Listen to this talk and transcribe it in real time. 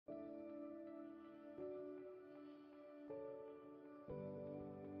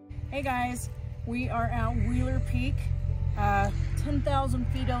Hey guys, we are at Wheeler Peak, 10,000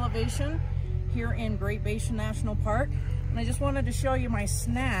 feet elevation here in Great Basin National Park. And I just wanted to show you my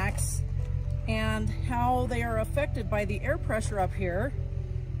snacks and how they are affected by the air pressure up here,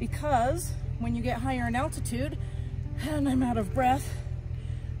 because when you get higher in altitude, and I'm out of breath,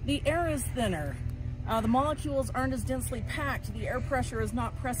 the air is thinner. The molecules aren't as densely packed. The air pressure is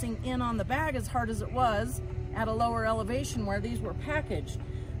not pressing in on the bag as hard as it was at a lower elevation where these were packaged.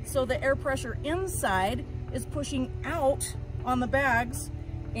 So the air pressure inside is pushing out on the bags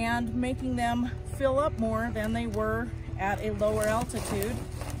and making them fill up more than they were at a lower altitude.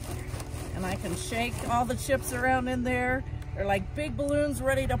 And I can shake all the chips around in there. They're like big balloons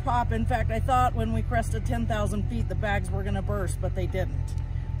ready to pop. In fact, I thought when we crested 10,000 feet, the bags were gonna burst, but they didn't.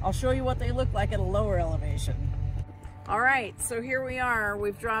 I'll show you what they look like at a lower elevation. All right, so here we are.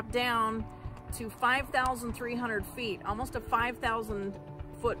 We've dropped down to 5,300 feet, almost a 5,000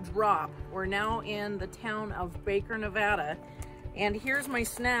 foot drop. We're now in the town of Baker, Nevada. And here's my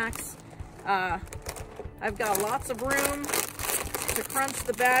snacks. I've got lots of room to crunch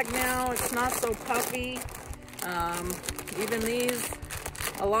the bag now. It's not so puffy. Even these,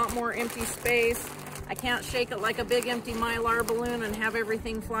 a lot more empty space. I can't shake it like a big empty Mylar balloon and have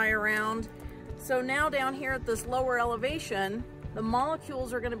everything fly around. So now down here at this lower elevation, the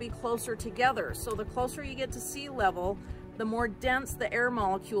molecules are going to be closer together. So the closer you get to sea level, the more dense the air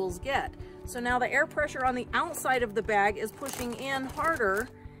molecules get. So now the air pressure on the outside of the bag is pushing in harder,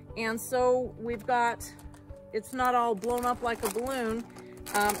 and so we've got, it's not all blown up like a balloon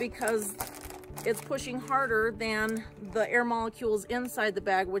because it's pushing harder than the air molecules inside the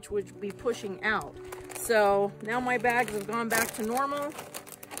bag, which would be pushing out. So now my bags have gone back to normal.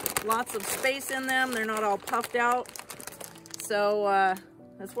 Lots of space in them. They're not all puffed out. So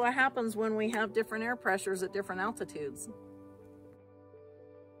that's what happens when we have different air pressures at different altitudes.